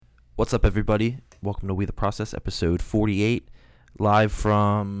What's up, everybody? Welcome to We the Process, episode 48, live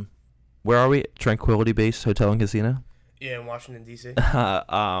from, where are we? Tranquility Base Hotel and Casino. Yeah, in Washington, D.C.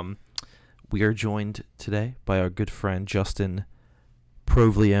 We are joined today by our good friend, Justin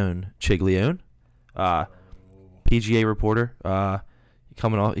Provlione, PGA reporter.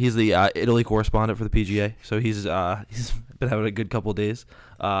 Coming off, he's the Italy correspondent for the PGA, so he's been having a good couple of days.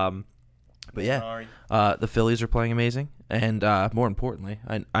 But yeah, the Phillies are playing amazing, and more importantly,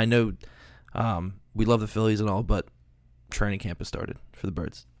 I know we love the Phillies and all, but training camp has started for the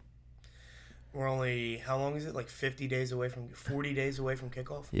Birds. We're only, how long is it? Like 40 days away from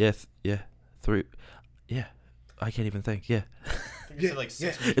kickoff? Yeah, I can't even think. Yeah, Like 6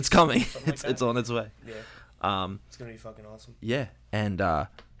 weeks. It's coming. Like It's on its way. Yeah. It's gonna be fucking awesome. Yeah, and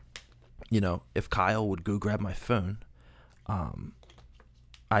if Kyle would go grab my phone,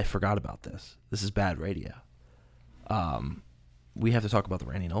 I forgot about this. This is bad radio. We have to talk about the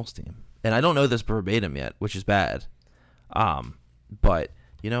Randy Knowles team, and I don't know this verbatim yet, which is bad. But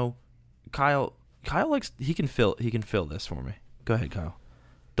Kyle likes he can fill this for me. Go ahead, Kyle.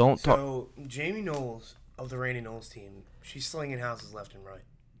 Don't talk. So Jamie Knowles of the Randy Knowles team, she's slinging houses left and right.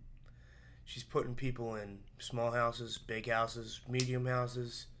 She's putting people in small houses, big houses, medium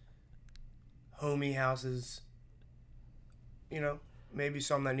houses, homey houses. Maybe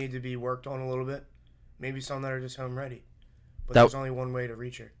some that need to be worked on a little bit. Maybe some that are just home ready. But there's only one way to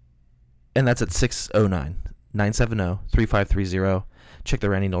reach her. And that's at 609-970-3530. Check the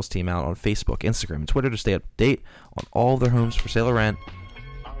Randy Knowles team out on Facebook, Instagram, and Twitter to stay up to date on all of their homes for sale or rent.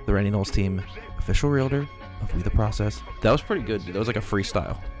 The Randy Knowles team, official realtor of We the Process. That was pretty good, dude. That was like a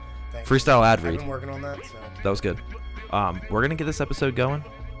freestyle. Freestyle ad read. I've been working on that. So. That was good. We're going to get this episode going.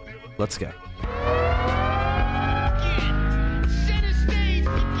 Let's go.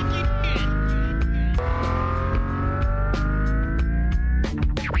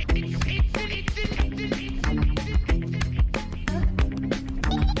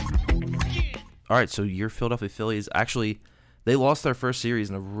 All right, so your Philadelphia Phillies, actually, they lost their first series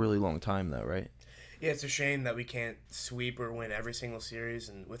in a really long time, though, right? Yeah, it's a shame that we can't sweep or win every single series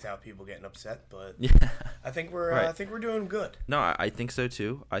and without people getting upset. But yeah, I think we're doing good. No, I think so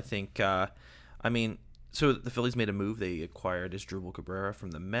too. I think, so the Phillies made a move. They acquired Asdrubal Cabrera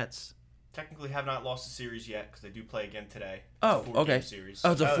from the Mets. Technically, have not lost a series yet because they do play again today. Oh, okay. Series.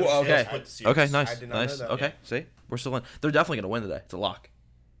 Oh, it's a four. Okay, nice, I did not nice. know that. Okay, see, we're still in. They're definitely gonna win today. It's a lock.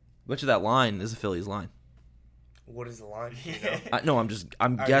 Which of that line is a Phillies line? What is the line?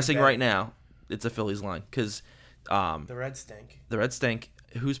 I'm guessing right now it's a Phillies line because the Reds stink. The Reds stink.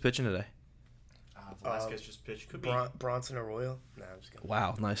 Who's pitching today? Velasquez just pitched. Could be Bronson Arroyo. No, I'm just kidding.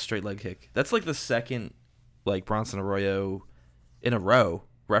 Wow, nice straight leg kick. That's like the second Bronson Arroyo in a row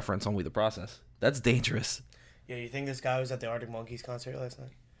reference on We the Process. That's dangerous. Yeah, you think this guy was at the Arctic Monkeys concert last night?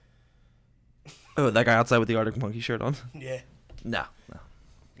 Oh, that guy outside with the Arctic Monkey shirt on? Yeah. No.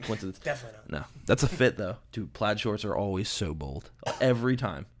 Coincidence. Definitely not. No, that's a fit though. Dude, plaid shorts are always so bold. Every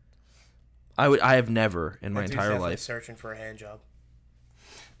time. I have never in my entire life searching for a hand job.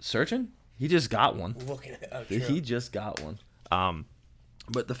 Searching? He just got one. Looking at He just got one.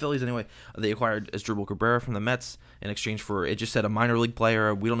 But the Phillies anyway, they acquired Asdrubal Cabrera from the Mets in exchange for, it just said a minor league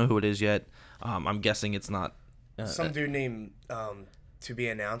player. We don't know who it is yet. I'm guessing it's not some dude named to be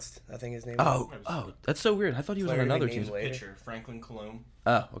announced, I think his name. Oh, that's so weird. I thought he was on another team. Pitcher Franklin Cologne.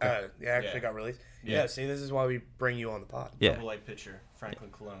 Oh, okay. Got released. Yeah. See, this is why we bring you on the pod. Yeah. Double leg pitcher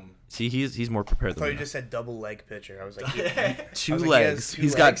Franklin Cologne. See, he's more prepared than me. I thought you just said double leg pitcher. I was like, two legs.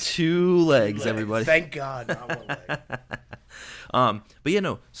 He's got two legs. Everybody. Thank God, not one leg.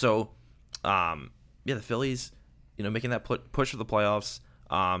 But So, the Phillies, making that push for the playoffs.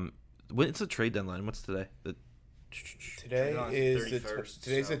 It's the trade deadline. What's today? Today is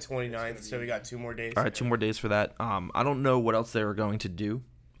today's the 29th, so we got 2 more days. All right, 2 more days for that. I don't know what else they were going to do.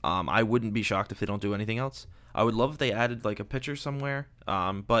 I wouldn't be shocked if they don't do anything else. I would love if they added like a pitcher somewhere.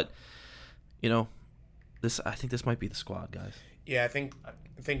 But I think this might be the squad, guys. Yeah, I think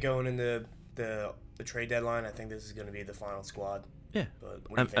going into the trade deadline, I think this is going to be the final squad. Yeah. But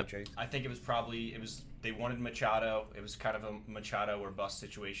what do you think, Chase? I think they wanted Machado. It was kind of a Machado or bust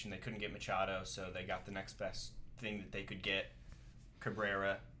situation. They couldn't get Machado, so they got the next best thing that they could get,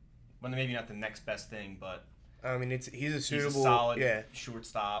 Cabrera. Well, maybe not the next best thing, but he's a suitable, solid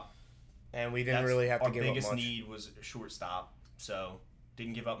shortstop, and we didn't really have to give up much. Our biggest need was a shortstop, so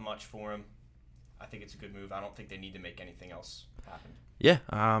didn't give up much for him. I think it's a good move. I don't think they need to make anything else happen. Yeah,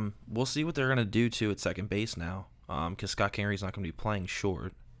 we'll see what they're gonna do too at second base now, because Scott Kingery's not gonna be playing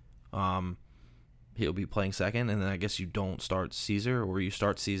short. He'll be playing second, and then I guess you don't start Caesar, or you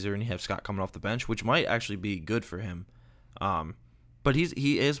start Caesar and you have Scott coming off the bench, which might actually be good for him. but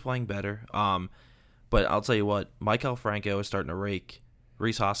he is playing better. But I'll tell you what, Maikel Franco is starting to rake.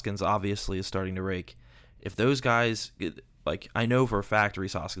 Rhys Hoskins obviously is starting to rake. If those guys, like, I know for a fact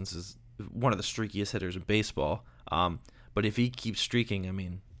Rhys Hoskins is one of the streakiest hitters in baseball. But if he keeps streaking, I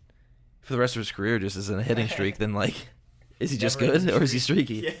mean, for the rest of his career, just as a hitting streak, then, like, is he just good or is he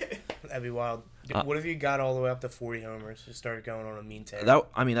streaky? Yeah. That'd be wild. What if he got all the way up to 40 homers, just started going on a mean tear? That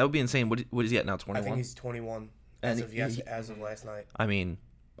would be insane. What is he at now, 21? I think he's 21 as of last night. I mean,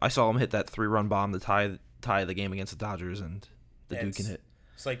 I saw him hit that 3-run bomb to tie the game against the Dodgers, and the dude can hit.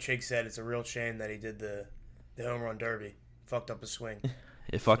 It's like Chig said, it's a real shame that he did the home run derby. Fucked up his swing.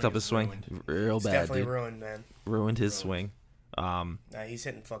 It fucked up his swing real bad, definitely dude. Ruined, man. Ruined his swing. Nah, he's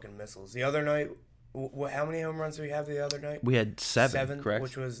hitting fucking missiles. The other night, how many home runs did we have the other night? We had seven, correct?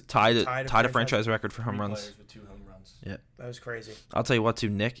 Which was tied a franchise record for home runs. Players with 2 home runs. Yeah, that was crazy. I'll tell you what, too,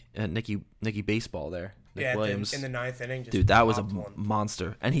 Nicky Baseball there. Nick Williams. In the 9th inning. Dude, that was a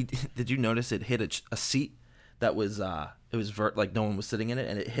monster. And did you notice it hit a seat that was like no one was sitting in it,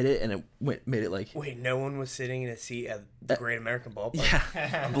 and it hit it, and it made it like. Wait, no one was sitting in a seat at the Great American Ballpark?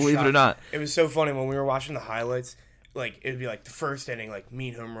 Yeah, believe it or not. It was so funny when we were watching the highlights. Like, it would be like the first inning, like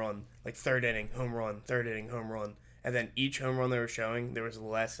mean home run, like third inning home run, third inning home run, and then each home run they were showing, there was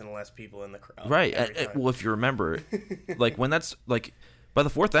less and less people in the crowd. Right. Well, if you remember, like when that's like by the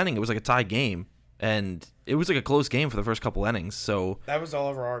 4th inning, it was like a tie game, and it was like a close game for the first couple innings. So that was all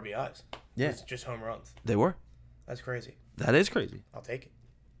over RBIs. Yeah, it was just home runs. They were. That's crazy. That is crazy. I'll take it.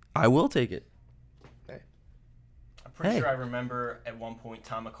 I will take it. I'm pretty sure I remember at one point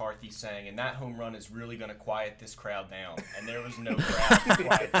Tom McCarthy saying, and that home run is really going to quiet this crowd down. And there was no crowd to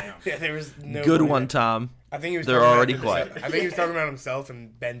quiet down. Yeah, there was no. Good one, Tom. I think he was. They're already quiet. I think he was talking about himself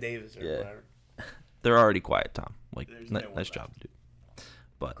and Ben Davis or whatever. They're already quiet, Tom. Like, nice job, dude.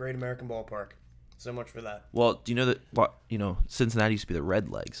 But Great American Ballpark. So much for that. Well, do you know that? Cincinnati used to be the Red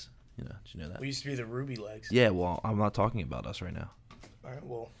Legs. Did you know that? We used to be the Ruby Legs. Yeah. Well, I'm not talking about us right now. All right.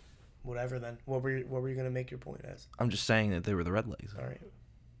 Well, whatever then. What were you gonna make your point as? I'm just saying that they were the Red Legs. All right.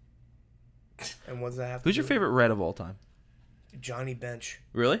 And what does that have? Who's your favorite Red of all time? Johnny Bench.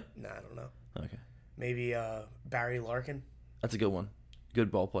 Really? Nah, I don't know. Okay. Maybe Barry Larkin. That's a good one. Good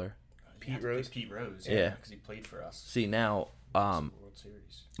ball player. Pete Rose. Yeah. Because he played for us. See now, World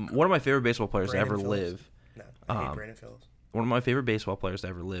Series. One of my favorite baseball players Brandon to ever Phillips. live. No, I hate Brandon Phillips. One of my favorite baseball players to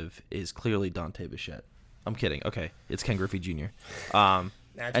ever live is clearly Dante Bichette. I'm kidding. Okay, it's Ken Griffey Jr. And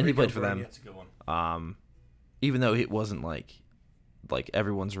he played for them. That's a good one. Even though it wasn't like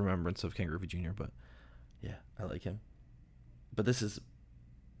everyone's remembrance of Ken Griffey Jr., but yeah, I like him. But this is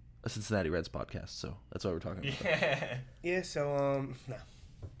a Cincinnati Reds podcast, so that's why we're talking about that. Yeah. So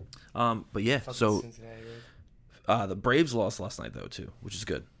no. But yeah, Fuck so Cincinnati Reds. the Braves lost last night though too, which is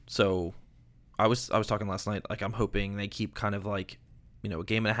good. So I was talking last night, like I'm hoping they keep kind of like, a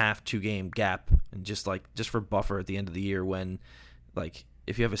 1.5, 2-game gap, and just for buffer at the end of the year when, like,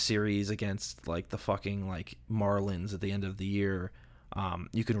 if you have a series against like the fucking like Marlins at the end of the year,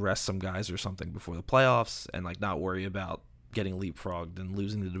 you can rest some guys or something before the playoffs and like not worry about getting leapfrogged and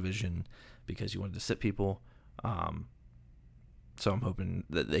losing the division because you wanted to sit people. So I'm hoping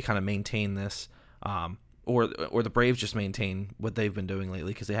that they kind of maintain this, or the Braves just maintain what they've been doing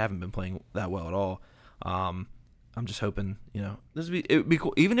lately because they haven't been playing that well at all. I'm just hoping, it would be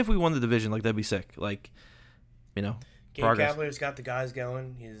cool. Even if we won the division, like that'd be sick. Like, Gabe Kapler's got the guys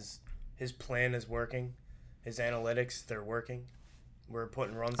going. His plan is working. His analytics, they're working. We're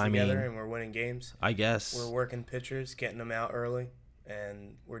putting runs together and we're winning games. I guess we're working pitchers, getting them out early,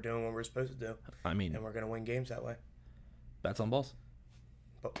 and we're doing what we're supposed to do. And we're gonna win games that way. Bats on balls.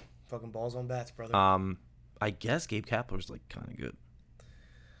 But fucking balls on bats, brother. I guess Gabe Kapler's like kind of good.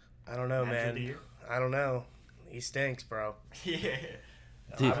 I don't know, man. I don't know. He stinks, bro. Yeah.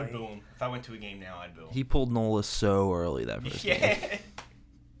 Dude, I would boo him. If I went to a game now, I'd boo him. He pulled Nola so early that first game.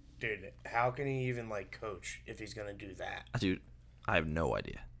 Dude, how can he even like coach if he's gonna do that? Dude, I have no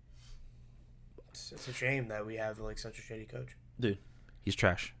idea. It's a shame that we have like such a shitty coach. Dude, he's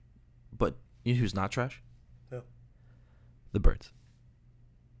trash. But you know who's not trash? Who? The Birds.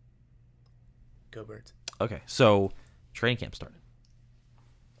 Go Birds. Okay, so training camp started.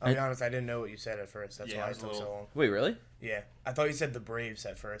 I'll be honest, I didn't know what you said at first. That's why it took so long. Wait, really? Yeah. I thought you said the Braves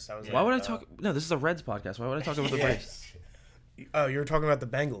at first. I was Why would I talk? No, this is a Reds podcast. Why would I talk about the Braves? Oh, you were talking about the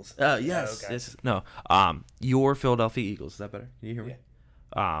Bengals. Yes. Oh, okay. Yes. No. Your Philadelphia Eagles. Is that better? Can you hear me?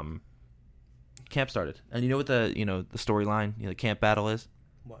 Yeah. Camp started. And you know what the storyline, the camp battle is?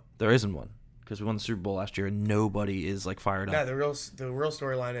 What? There isn't one. Because we won the Super Bowl last year and nobody is like fired up. No, the real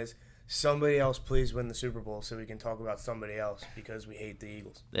storyline is somebody else please win the Super Bowl so we can talk about somebody else because we hate the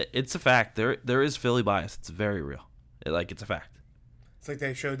Eagles. It's a fact. There is Philly bias. It's very real. It's a fact. It's like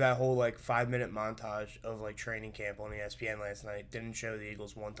they showed that whole like 5-minute montage of like training camp on ESPN last night. Didn't show the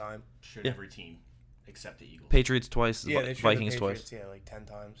Eagles one time. Showed every team except the Eagles. Patriots twice. Yeah, they showed Vikings the twice. Patriots, yeah, like 10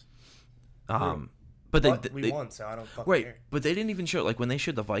 times. But we won, so I don't fucking right. care. But they didn't even show like when they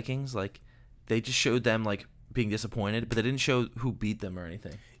showed the Vikings, like they just showed them like being disappointed, but they didn't show who beat them or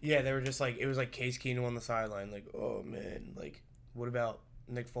anything. Yeah, they were just like, it was like Case Keenum on the sideline, like, oh man, like, what about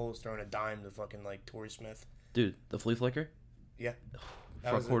Nick Foles throwing a dime to fucking like Torrey Smith? Dude, the flea flicker. Yeah,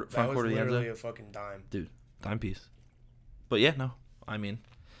 Front quarter of the end literally zone. a fucking dime. Dude, dime piece. But yeah, no. I mean,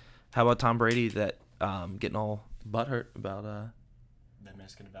 how about Tom Brady that getting all butthurt about Them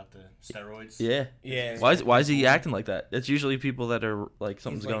asking about the steroids. Yeah. Yeah. Why is he acting like that? It's usually people that are like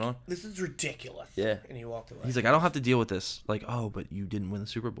something's going on. This is ridiculous. Yeah. And he walked away. He's like, I don't have to deal with this. Like, oh, but you didn't win the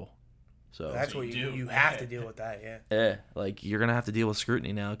Super Bowl. So That's So what you do. you have to deal with that, yeah. yeah, like you're gonna have to deal with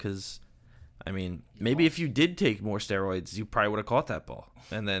scrutiny now because, I mean, maybe if you did take more steroids, you probably would have caught that ball,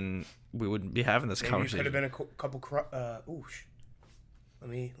 and then we wouldn't be having this Maybe conversation. it could have been a couple. Let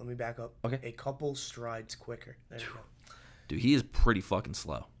me back up. Okay. A couple strides quicker. There you go. Dude, he is pretty fucking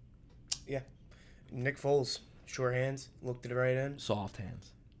slow. Yeah. Nick Foles, short hands, looked at the right end. Soft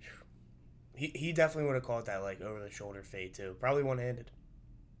hands. He definitely would have caught that like over the shoulder fade too. Probably one handed.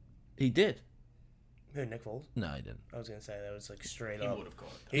 He did. Who, Nick Foles? No, he didn't. I was gonna say that was like straight He up. would have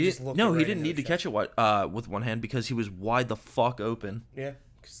called it. He just looked no, it he right didn't into need to the catch it with one hand because he was wide the fuck open. Yeah,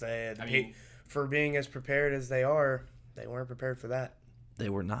 because they had I mean- for being as prepared as they are, they weren't prepared for that. They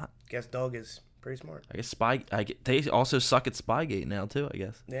were not. Guess Doug is pretty smart. I guess they also suck at Spygate now too. I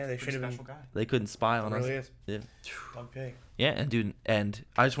guess Yeah, they Pretty should have special been. guy. they couldn't spy on us. Really is. Yeah. Doug Pig. Yeah, and dude, and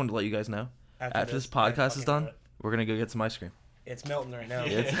I just wanted to let you guys know after this I podcast is fucking done, know it. we're gonna go get some ice cream. It's melting right now.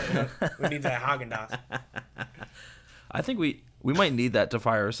 Yeah, We need that Haagen-Dazs. I think we might need that to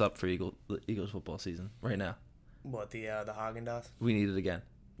fire us up for Eagles football season right now. What, the Haagen-Dazs? We need it again.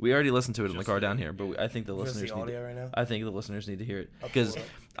 We already listened to it in the Just car the- down here, but I think the Just listeners the need audio right now? I think the listeners need to hear it I'll because pull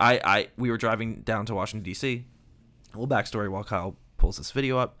it we were driving down to Washington D.C. A little backstory while Kyle pulls this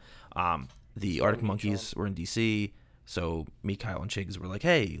video up. The Arctic Monkeys were in D.C., so me, Kyle, and Chiggs were like,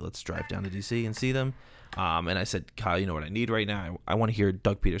 "Hey, let's drive down to D.C. and see them." And I said, "Kyle, you know what I need right now? I want to hear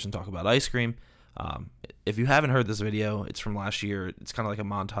Doug Peterson talk about ice cream." If you haven't heard this video, it's from last year. It's kind of like a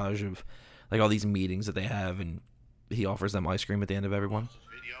montage of like all these meetings that they have, and he offers them ice cream at the end of every one.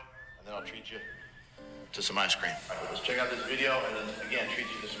 Video, and then I'll treat you to some ice cream. All right, let's check out this video, and then again treat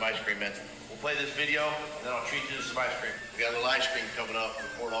you to some ice cream, man. We'll play this video, and then I'll treat you to some ice cream. We got a little ice cream coming up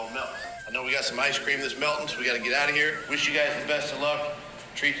before it all melts. I know we got some ice cream that's melting, so we got to get out of here. Wish you guys the best of luck.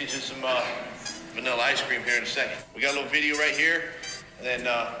 Treat you to some vanilla ice cream here in a second. We got a little video right here, and then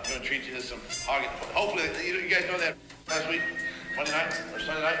I'm gonna treat you to some Haagen. Hopefully, you guys know that last week, Monday night or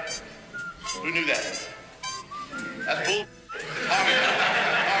Sunday night. Who knew that? That's bull.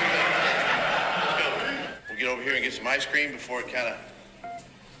 Let's go. We'll get over here and get some ice cream before it kind of.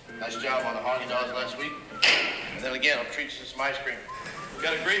 Nice job on the Haagen-Dazs last week. And then again, I'll treat you to some ice cream. We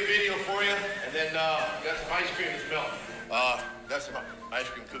got a great video for you, and then we got some ice cream that's melting. Got some ice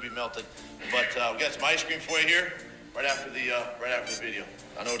cream could be melted, but we got some ice cream for you here right after the video.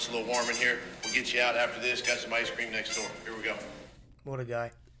 I know it's a little warm in here. We'll get you out after this. Got some ice cream next door. Here we go. What a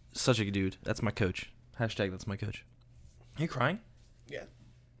guy. Such a good dude. That's my coach. Hashtag that's my coach. Are you crying? Yeah.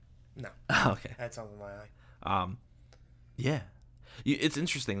 No. Okay. I had something in my eye. Yeah. It's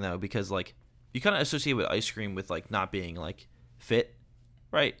interesting though because like you kind of associate with ice cream with like not being like fit,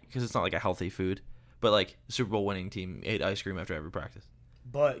 right? Because it's not like a healthy food. But like the Super Bowl winning team ate ice cream after every practice.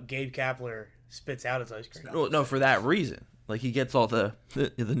 But Gabe Kapler spits out his ice cream. No, for that reason. Like he gets all the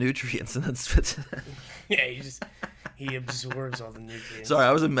nutrients and then spits it out. Yeah, he absorbs all the nutrients. Sorry,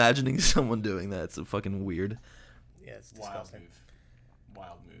 I was imagining someone doing that. It's a fucking weird. Yeah, it's Wild disgusting. move.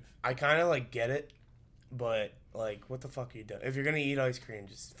 Wild move. I kind of like get it, but like, what the fuck are you doing? If you're gonna eat ice cream,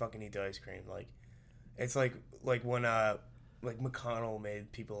 just fucking eat the ice cream. Like, it's like when like McConnell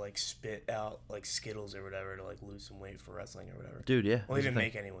made people like spit out like Skittles or whatever to like lose some weight for wrestling or whatever. Dude, yeah. Well, he it was a didn't thing.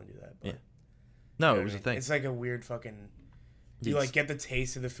 make anyone do that. But, Yeah. No, you know it was what a I mean? thing. It's like a weird fucking. You It's- like get the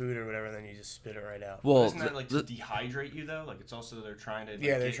taste of the food or whatever, and then you just spit it right out. Well, Isn't that like to dehydrate you though? Like it's also they're trying to. Like,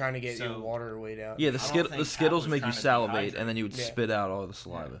 yeah, they're trying to get so, your water weight out. yeah, I don't the think Skittles Kapler's make you trying to salivate, dehydrate. and then you would Yeah. spit out all the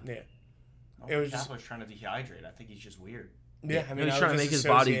saliva. Yeah. I don't It was think just- Kapler's trying to dehydrate. I think he's just weird. Yeah, I mean, he's I trying to was make just his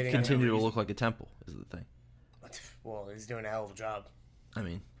body associating it. continue to look like a temple. Is the thing. Well, he's doing a hell of a job. I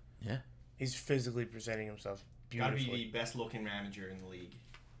mean, yeah. He's physically presenting himself Got to beautifully. be the best looking manager in the league.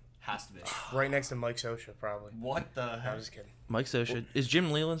 Has to be. Right next to Mike Scioscia, probably. What the No, heck? I'm just kidding. Mike Scioscia. Is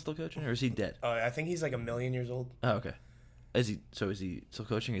Jim Leland still coaching, or is he dead? I think he's like 1,000,000 years old. Oh, okay. Is he still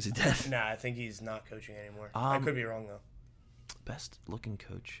coaching? Is he dead? Nah, I think he's not coaching anymore. I could be wrong though. best looking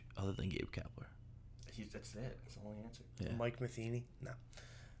coach other than Gabe Kapler? That's it. That's the only answer. Yeah. Mike Matheny? No.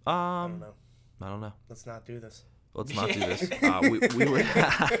 I don't know. I don't know. Let's not do this. Let's not do this. We were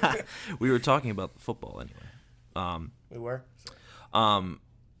we were talking about football anyway. We were.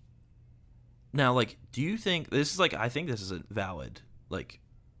 Now, like, do you think this is like? I think this is a valid like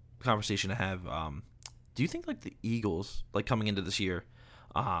conversation to have. Do you think like the Eagles, like coming into this year,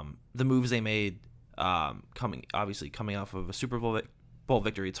 the moves they made, coming off of a Super Bowl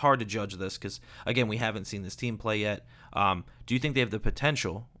victory, it's hard to judge this because again we haven't seen this team play yet. Do you think they have the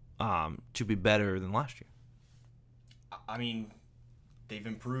potential to be better than last year? I mean, they've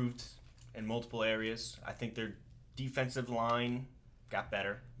improved in multiple areas. I think their defensive line got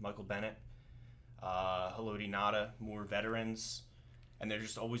better. Michael Bennett, Haloti Ngata, more veterans, and they're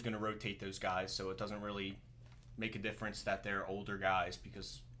just always going to rotate those guys, so it doesn't really make a difference that they're older guys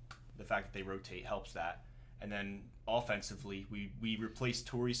because the fact that they rotate helps that. And then offensively, we replaced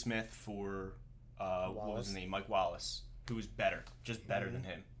Torrey Smith for what was his name, Mike Wallace, who was better, just better than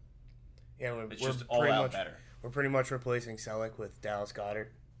him. Yeah, it's just all out better. We're pretty much replacing Selleck with Dallas Goedert.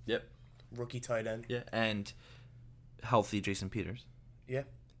 Yep. Rookie tight end. Yeah, and healthy Jason Peters. Yeah.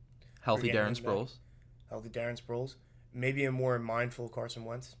 Healthy Darren Sproles. Healthy Darren Sproles. Maybe a more mindful Carson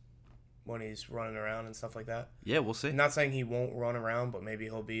Wentz when he's running around and stuff like that. Yeah, we'll see. I'm not saying he won't run around, but maybe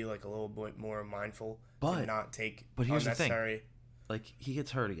he'll be like a little bit more mindful and not take here's unnecessary. The thing. Like, he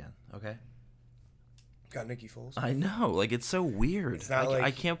gets hurt again, okay? Got Nicky Foles. I know. Like, it's so weird. It's not like,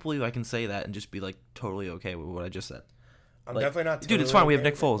 I can't believe I can say that and just be, like, totally okay with what I just said. I'm definitely not dude, it's fine. We have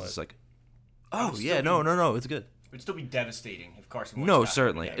Nick Foles. It's like, oh, yeah, no. It's good. It would still be devastating if Carson Wentz No,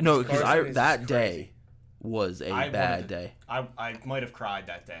 certainly. No, because that day crazy. was a bad day. I might have cried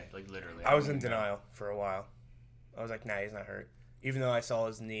that day, like, literally. I was in denial for a while. I was like, nah, he's not hurt. Even though I saw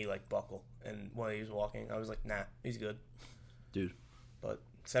his knee, like, buckle. And while he was walking, I was like, nah, he's good. Dude. But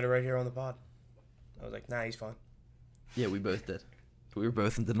said it right here on the pod. I was like, nah, he's fine. Yeah, we both did. We were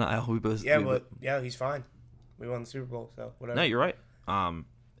both in denial. Yeah, he's fine. We won the Super Bowl, so whatever. No, you're right. And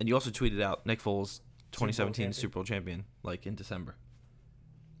you also tweeted out Nick Foles, 2017 Super Bowl champion, like in December.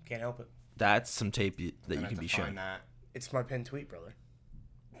 Can't help it. That's some tape that you can be shown. It's my pinned tweet, brother.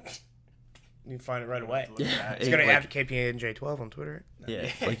 You can find it right away. Yeah, it's gonna have KPNJ12 on Twitter. No.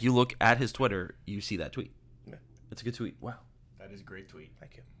 Yeah, like you look at his Twitter, you see that tweet. Yeah. It's a good tweet. Wow. That is a great tweet.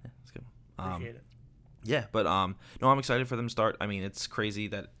 Thank you. Yeah, that's good. Appreciate it. Yeah, but no, I'm excited for them to start. I mean, it's crazy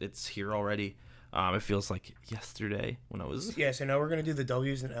that it's here already. It feels like yesterday when I was. Yeah, so now we're gonna do the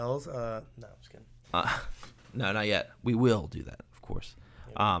W's and L's. No, I'm just kidding. No, not yet. We will do that, of course.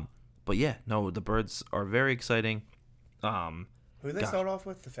 Yeah. But yeah, no, the Birds are very exciting. Who do they start off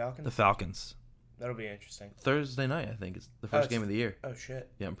with? The Falcons? The Falcons. That'll be interesting. Thursday night, I think. It's the first game of the year. Oh, shit.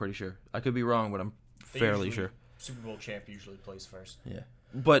 Yeah, I'm pretty sure. I could be wrong, but I'm fairly sure. Super Bowl champ usually plays first. Yeah.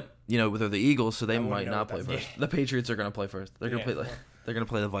 But, they're the Eagles, so they might not play first. The Patriots are going to play first. They're going to play they're going to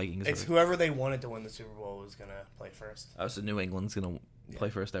play the Vikings. It's whoever they wanted to win the Super Bowl is going to play first. Oh, so New England's going to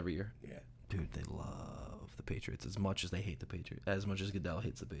play first every year. Yeah. Dude, they love the Patriots as much as they hate the Patriots. As much as Goodell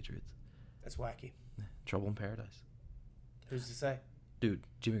hates the Patriots. That's wacky. Trouble in paradise. Who's to say? Dude,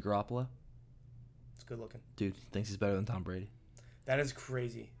 Jimmy Garoppolo. It's good looking. Dude, thinks he's better than Tom Brady. That is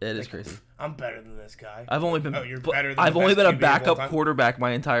crazy. It is crazy. I'm better than this guy. I've only been. You're better than I've only been a backup quarterback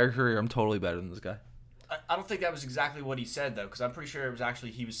my entire career. I'm totally better than this guy. I don't think that was exactly what he said though, because I'm pretty sure it was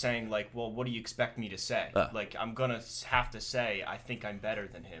actually he was saying like, well, what do you expect me to say? Like I'm gonna have to say I think I'm better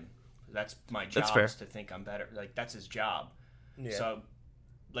than him. That's my job. That's fair. Is to think I'm better. Like that's his job. Yeah. So,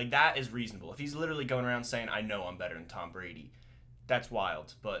 like that is reasonable. If he's literally going around saying I know I'm better than Tom Brady, that's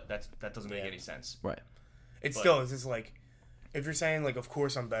wild. But that doesn't make any sense. Right. It's just like. If you're saying, like, of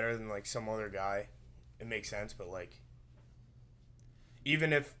course I'm better than, like, some other guy, it makes sense. But, like,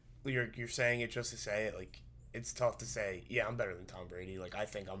 even if you're saying it just to say it, like, it's tough to say, yeah, I'm better than Tom Brady. Like, I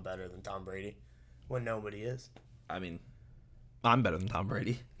think I'm better than Tom Brady when nobody is. I mean, I'm better than Tom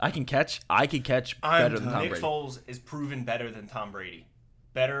Brady. I can catch better than Tom Brady. Nick Foles is proven better than Tom Brady.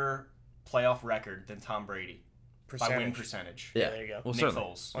 Better playoff record than Tom Brady. By win percentage. Yeah. There you go. Well, Nick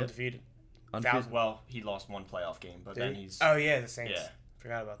Foles. Undefeated. Well, he lost one playoff game, but then he's... Oh, yeah, the Saints. Yeah.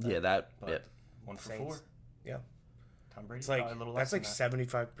 Forgot about that. Yeah, that... But yeah. 1 for Saints. 4. Yeah. Tom Brady's it's like, probably a little less that's like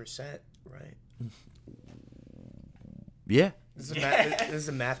 75%, right? Yeah. This is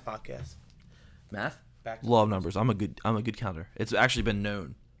a math podcast. Math? Back to Love numbers. I'm a good counter. It's actually been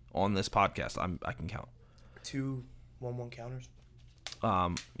known on this podcast. I can count. 2 1-1 counters.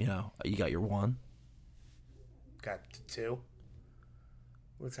 You got your 1. Got 2.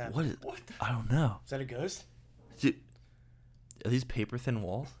 What's happening? What? I don't know. Is that a ghost? Dude, are these paper thin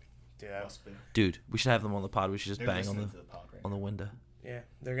walls? Dude, we should have them on the pod. We should just They're bang on listening to the pod right the window. Yeah,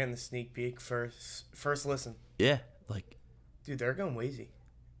 they're getting the sneak peek first listen. Yeah, like Dude, they're going Wazy.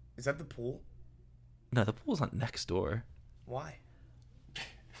 Is that the pool? no, the pool's not next door. Why?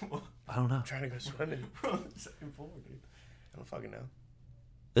 I don't know. I'm trying to go swimming. We're on the second floor, dude. I don't fucking know.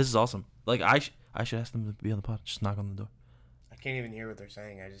 This is awesome. Like I should ask them to be on the pod. Just knock on the door. I can't even hear what they're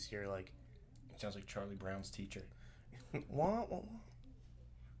saying. I just hear like, It sounds like Charlie Brown's teacher. wah, wah, wah.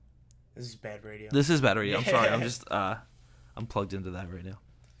 This is bad radio. This is bad radio. I'm sorry. I'm just I'm plugged into that right now.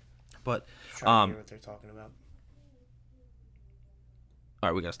 But Trying to hear what they're talking about. all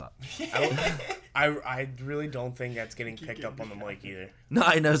right, we gotta stop. I really don't think that's getting picked up on the mic either. No,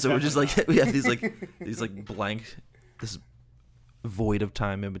 I know. So we're just like we have these like blank, this void of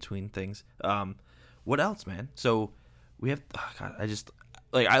time in between things. What else, man? So we have. Oh God,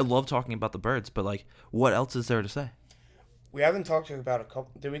 I love talking about the birds, but like, what else is there to say? We haven't talked about a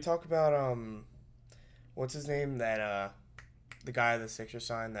couple. Did we talk about what's his name? That the guy the Sixers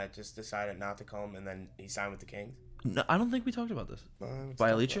signed that just decided not to come and then he signed with the Kings. No, I don't think we talked about this. Let's By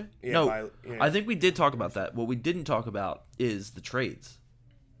talk Alicia? about- Yeah, No, yeah. I think we did talk about that. What we didn't talk about is the trades.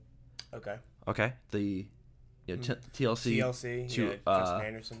 Okay. Okay, the TLC TLC to Justin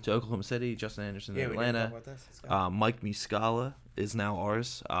Anderson. to Oklahoma City, Justin Anderson Yeah, in we didn't Atlanta. talk about this. Let's go. Mike Muscala is now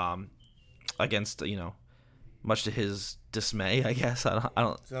ours. Against much to his dismay, I guess. I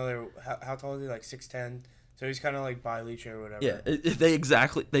don't. So how tall is he? Like 6'10". So he's kind of like by Leach or whatever. Yeah, they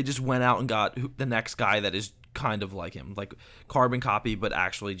just went out and got the next guy that is kind of like him, like carbon copy, but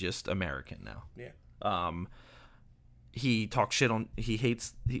actually just American now. Yeah. He talks shit on. He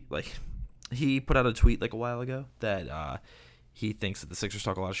put out a tweet like a while ago that he thinks that the Sixers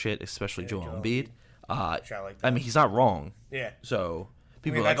talk a lot of shit, especially Joel Embiid. Which I like that. I mean, he's not wrong. Yeah. So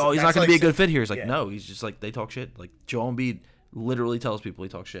people I mean, are like, that's- "Oh, he's that's not going like to be a so- good fit here." He's like, yeah. "No, he's just like they talk shit." Like Joel Embiid literally tells people he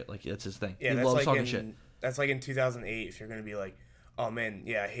talks shit. Like that's his thing. Yeah, he that's loves like talking in, shit. That's like in 2008. If you're gonna be like, oh man,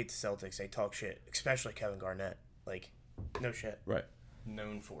 yeah, I hate the Celtics. They talk shit, especially Kevin Garnett. Like, no shit. Right,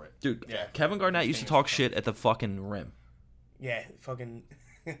 Known for it. dude. Yeah. Kevin Garnett used to talk shit at the fucking rim. Yeah, fucking.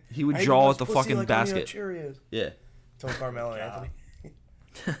 He would I hate draw those at the pussy fucking like basket. Cheerios. Yeah. Told Carmelo God. Anthony.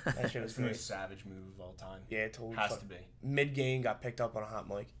 That shit was It's the great. most savage move of all time. Yeah, told Has to be. mid game got picked up on a hot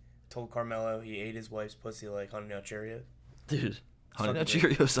mic. Told Carmelo he ate his wife's pussy like Honey Nut Cheerios. Dude, Honey Nut fucking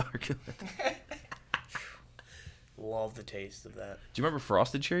Cheerios are good. Love the taste of that. Do you remember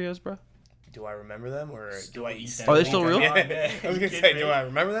Frosted Cheerios, bro? Do I remember them or Still do I eat eat them. them? Are they still real? Yeah. Man, I was you gonna say, kidding do me? I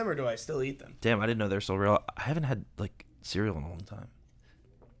remember them or do I still eat them? Damn, I didn't know they're still real. I haven't had like cereal in a long time.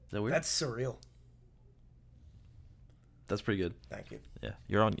 Is that weird? That's surreal. That's pretty good. Thank you. Yeah,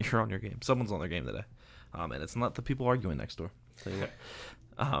 you're on your game. Someone's on their game today, and it's not the people arguing next door. I'll tell you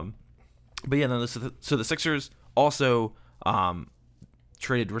what. But yeah, no. So the Sixers also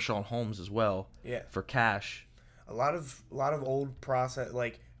traded Richaun Holmes as well. Yeah. For cash. A lot of old process,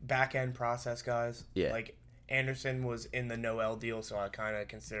 like back end process guys. Yeah. Like Anderson was in the Noel deal, so I kind of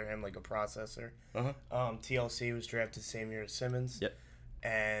consider him like a processor. TLC was drafted the same year as Simmons. Yep.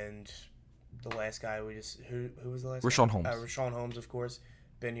 And the last guy who was the last? Richaun guy? Holmes. Richaun Holmes, of course,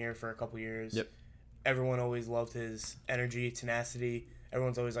 been here for a couple years. Yep. Everyone always loved his energy, tenacity.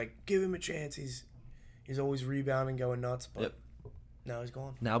 Everyone's always like, give him a chance. He's always rebounding, going nuts. But Yep. now he's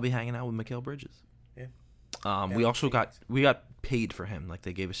gone. Now I'll be hanging out with Mikal Bridges. Yeah. We also got paid for him. Like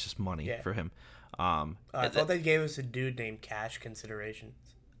they gave us just money Yeah. for him. I thought they gave us a dude named Cash Consideration.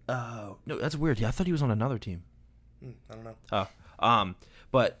 Oh no, that's weird. Yeah, I thought he was on another team. I don't know.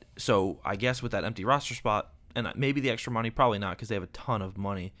 But so I guess with that empty roster spot and maybe the extra money, probably not because they have a ton of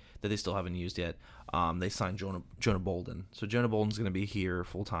money that they still haven't used yet. They signed Jonah Bolden, so Jonah Bolden's going to be here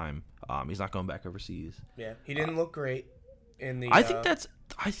full time. He's not going back overseas. Yeah, he didn't look great in the. I think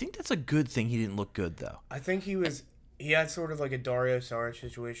that's a good thing. He didn't look good though. I think he had sort of like a Dario Saric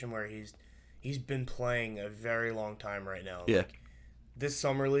situation where he's been playing a very long time right now. Yeah. Like, this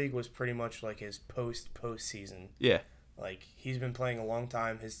summer league was pretty much like his postseason. Yeah. Like he's been playing a long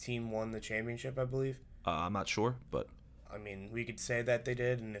time. His team won the championship, I believe. I'm not sure, but I mean, we could say that they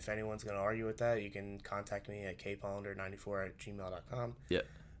did, and if anyone's going to argue with that, you can contact me at kpollender94@gmail.com. yeah.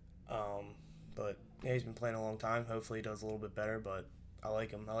 But yeah, he's been playing a long time. Hopefully he does a little bit better, but I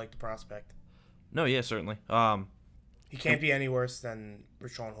like him. I like the prospect. No, yeah, certainly. He can't be any worse than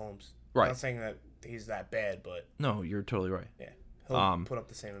Richaun Holmes. Right. I'm not saying that he's that bad, but No, you're totally right. yeah, he'll put up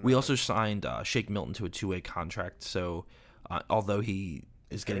the same amount. We also signed Shake Milton to a 2-way contract, so although he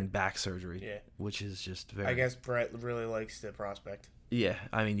is getting back surgery, Yeah. which is just very... I guess Brett really likes the prospect. Yeah,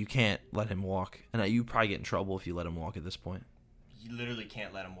 I mean, you can't let him walk. And you probably get in trouble if you let him walk at this point. You literally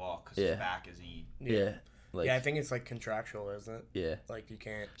can't let him walk because Yeah. his back is eaten. Yeah. Like, yeah, I think it's like contractual, isn't it? yeah. Like you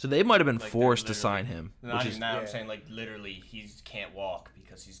can't. So they might have been Like, forced to they're sign him. Not Which even is, that. yeah. I'm saying like literally he can't walk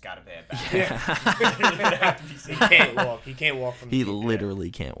because he's got a bad back. Yeah. He can't walk. He can't walk from. he the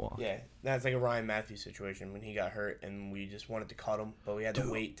literally can't walk. Yeah, that's like a Ryan Matthews situation when he got hurt and we just wanted to cut him, but we had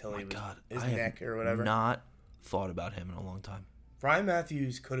to wait till he was his neck or whatever. Not thought about him in a long time. Ryan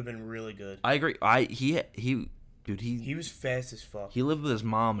Matthews could have been really good. I agree. He was fast as fuck. He lived with his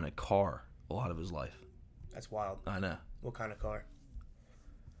mom in a car a lot of his life. That's wild. I know. What kind of car?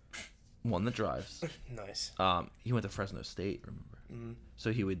 One that drives. Nice. He went to Fresno State, remember?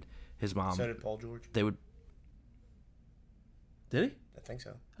 So his mom. So did Paul George. They would. Did he? I think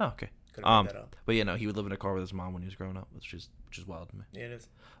so. Oh, okay. Could have made that up. But yeah, no, he would live in a car with his mom when he was growing up, which is wild to me. Yeah, it is.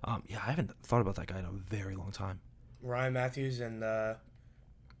 Yeah, I haven't thought about that guy in a very long time. Ryan Matthews and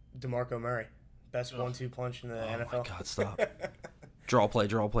DeMarco Murray, best 1-2 punch in the NFL. Oh my God, stop! Draw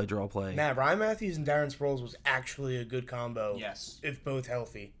play. Nah, Ryan Matthews and Darren Sproles was actually a good combo. Yes. If both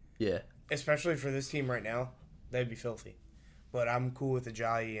healthy. Yeah. Especially for this team right now, they'd be filthy. But I'm cool with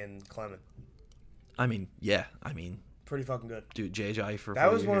Ajayi and Clement. I mean, Pretty fucking good. dude, J.J. for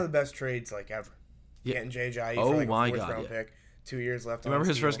That was one of the best trades like ever. Yeah. Getting J.J. Oh for like my a 4th God, round yeah. pick. 2 years left. You remember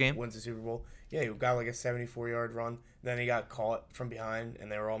his first game? Wins the Super Bowl. Yeah, he got like a 74-yard run. Then he got caught from behind,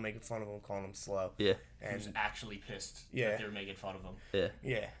 and they were all making fun of him, calling him slow. Yeah. He was And actually pissed Yeah. that they were making fun of him. Yeah.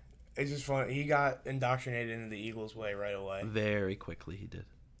 yeah, it's just fun. He got indoctrinated into the Eagles way right away. Very quickly he did.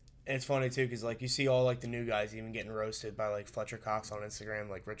 And it's funny too, because like you see all like the new guys even getting roasted by like Fletcher Cox on Instagram,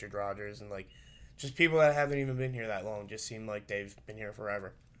 like Richard Rodgers, and like just people that haven't even been here that long just seem like they've been here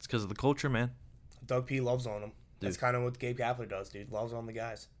forever. It's because of the culture, man. Doug P loves on them. Dude. That's kind of what Gabe Kapler does, dude. Loves on the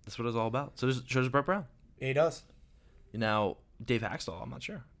guys. That's what it's all about. So does Brett Brown. Yeah, he does. Now, Dave Haxtell, I'm not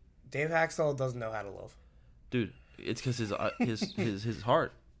sure. Dave Haxtell doesn't know how to love. Dude, it's because his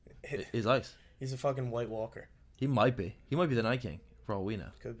heart is ice. He's a fucking White Walker. He might be. He might be the Night King, for all we know.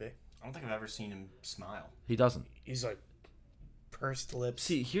 Could be. I don't think I've ever seen him smile. He doesn't. He's like pursed lips.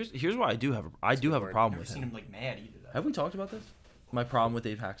 See, here's why I do have a word. problem I've never with seen him. him like mad either. Though. Have we talked about this? My problem with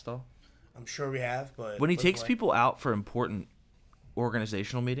Dave Haxtell? I'm sure we have, but When he let's takes wait. people out for important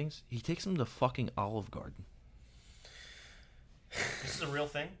organizational meetings, he takes them to fucking Olive Garden. This is a real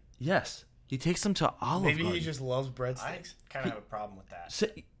thing. Yes. He takes them to Olive Maybe Garden. he just loves I breadsticks. kind of have a problem with that.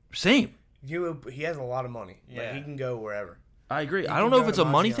 Same. He has a lot of money. Yeah, Yeah. he can go wherever. I agree. I can don't know go if it's to a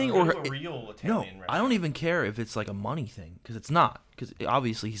money Maggiano's. thing Go or to a real no. Italian I restaurant. don't even care if it's like a money thing because it's not. Because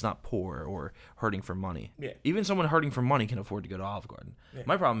obviously he's not poor or hurting for money. Yeah. Even someone hurting for money can afford to go to Olive Garden. Yeah.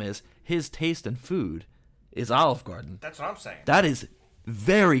 My problem is his taste in food is Olive Garden. That's what I'm saying. That is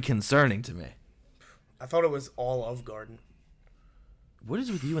very concerning to me. I thought it was all of Garden. What is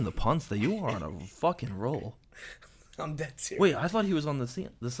with you and the punts that you are on a fucking roll? I'm dead serious. Wait, I thought he was on the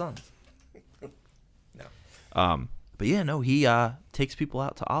Suns. No. But yeah, no, he takes people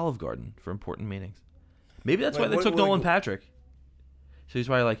out to Olive Garden for important meetings. Maybe that's why they What- took what- Nolan Patrick. So he's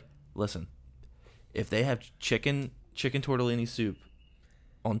probably like, listen, if they have chicken tortellini soup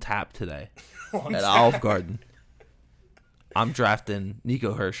on tap today at Olive Garden, I'm drafting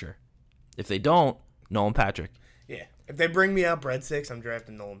Nico Hersher. If they don't, Nolan Patrick. Yeah. If they bring me out breadsticks, I'm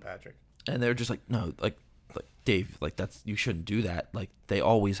drafting Nolan Patrick. And they're just like, no, like Dave, like that's you shouldn't do that. Like they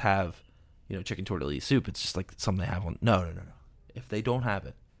always have, chicken tortellini soup. It's just like something they have on. No. If they don't have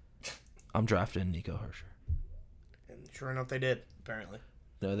it, I'm drafting Nico Hersher. And sure enough, they did, apparently.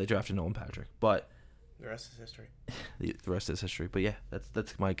 No, they drafted Nolan Patrick, but The rest is history. the rest is history. But yeah,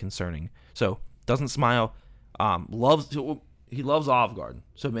 that's my concerning. So doesn't smile. He loves Olive Garden,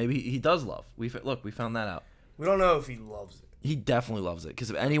 so maybe he does love. We found that out. We don't know if he loves it. He definitely loves it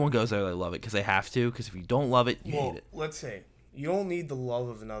because if anyone goes there, they love it because they have to. Because if you don't love it, you hate it. Let's say you don't need the love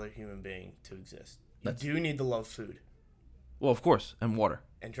of another human being to exist. You do need to love food. Well, of course, and water.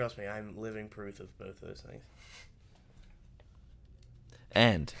 And trust me, I'm living proof of both those things.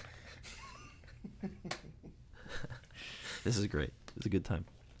 And this is great. It's a good time.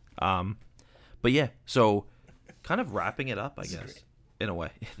 But yeah, so kind of wrapping it up, I guess, great. in a way.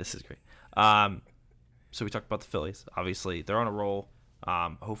 This is great. So we talked about the Phillies. Obviously, they're on a roll.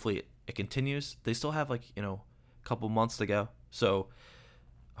 Hopefully, it continues. They still have a couple months to go. So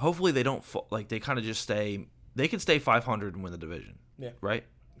hopefully, they don't they kind of just stay. They can stay 500 and win the division. Yeah. Right.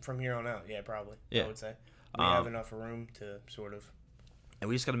 From here on out, yeah, probably. Yeah. I would say we have enough room to sort of. And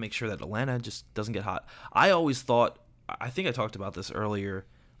we just got to make sure that Atlanta just doesn't get hot. I always thought. I think I talked about this earlier,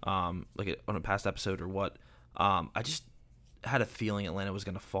 on a past episode or what. I just had a feeling Atlanta was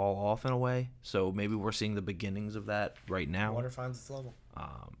going to fall off in a way. So maybe we're seeing the beginnings of that right now. Water finds its level.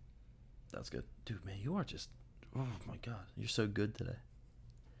 That's good. Dude, man, you are just... Oh, my God. You're so good today.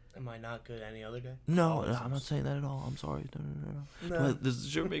 Am I not good any other day? No, I'm not saying that at all. I'm sorry. No. But this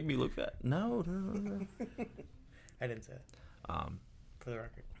should make me look fat. No. I didn't say that. For the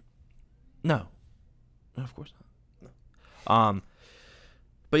record. No, of course not. No.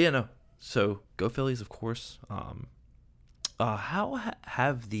 But yeah, no. So go Phillies, of course. How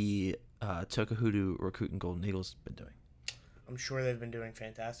have the Tokahudu Rakuten Golden Eagles been doing? I'm sure they've been doing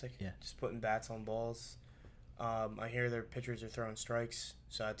fantastic. Yeah. Just putting bats on balls. I hear their pitchers are throwing strikes,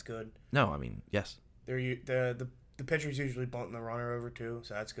 so that's good. No, I mean, yes. The pitchers usually bunting the runner over too,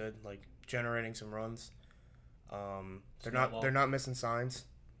 so that's good. Like generating some runs. They're not missing signs.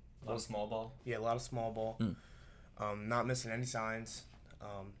 A lot of small ball. Yeah, a lot of small ball. Not missing any signs.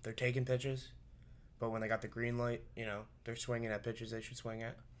 They're taking pitches, but when they got the green light, they're swinging at pitches they should swing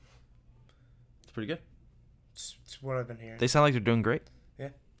at. It's pretty good. It's what I've been hearing. They sound like they're doing great. Yeah.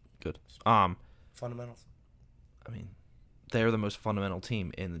 Good. Fundamentals. I mean, they're the most fundamental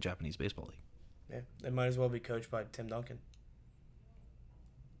team in the Japanese baseball league. Yeah, they might as well be coached by Tim Duncan.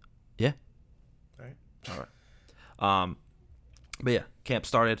 Yeah. All right. But yeah, camp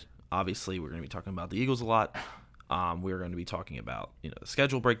started. Obviously, we're going to be talking about the Eagles a lot. We're going to be talking about the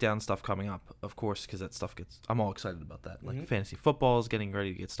schedule breakdown stuff coming up, of course, because that stuff I'm all excited about that. Like fantasy football is getting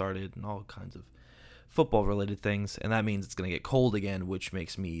ready to get started, and all kinds of football related things, and that means it's going to get cold again, which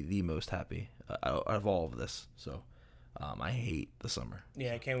makes me the most happy out of all of this. So I hate the summer.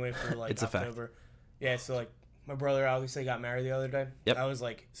 Yeah, I can't wait for it's October. A fact. Yeah, so like my brother obviously got married the other day. Yep. I was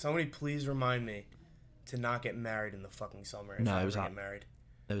like, somebody please remind me to not get married in the fucking summer. No, it was hot. Get married.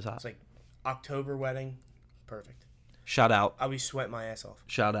 It was hot. It's like October wedding, perfect. Shout out. I'll be sweating my ass off.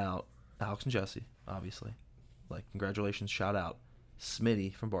 Shout out Alex and Jesse, obviously. Like, congratulations. Shout out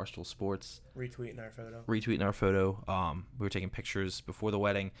Smitty from Barstool Sports. Retweeting our photo. We were taking pictures before the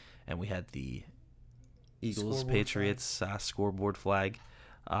wedding, and we had the Eagles Scoreboard Patriots scoreboard flag.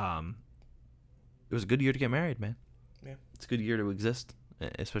 It was a good year to get married, man. Yeah. It's a good year to exist,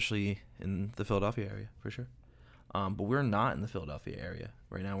 especially in the Philadelphia area, for sure. But we're not in the Philadelphia area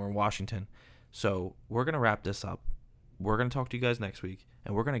right now. We're in Washington. So we're going to wrap this up. We're going to talk to you guys next week,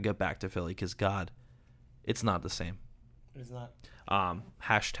 and we're going to get back to Philly because, God, it's not the same. It is not.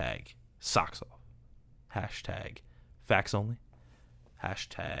 Hashtag socks off. Hashtag facts only.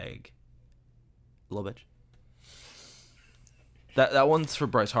 Hashtag little bitch. That one's for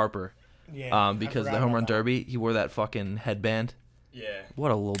Bryce Harper. Yeah. Because the home run derby, he wore that fucking headband. Yeah.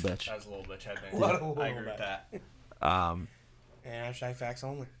 What a little bitch. That was a little bitch headband. I agree with that. And hashtag facts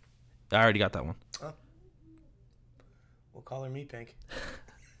only. I already got that one. Oh. We'll call her Me Pink.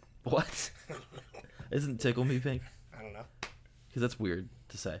 What? Isn't Tickle Me Pink? I don't know. Because that's weird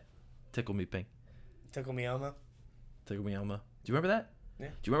to say. Tickle Me Pink. Tickle Me Elmo? Tickle Me Elmo. Do you remember that? Yeah.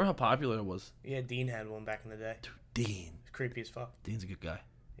 Do you remember how popular it was? Yeah, Dean had one back in the day. Dude, Dean. It's creepy as fuck. Dean's a good guy.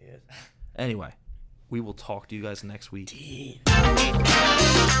 He is. Anyway, we will talk to you guys next week. Dean.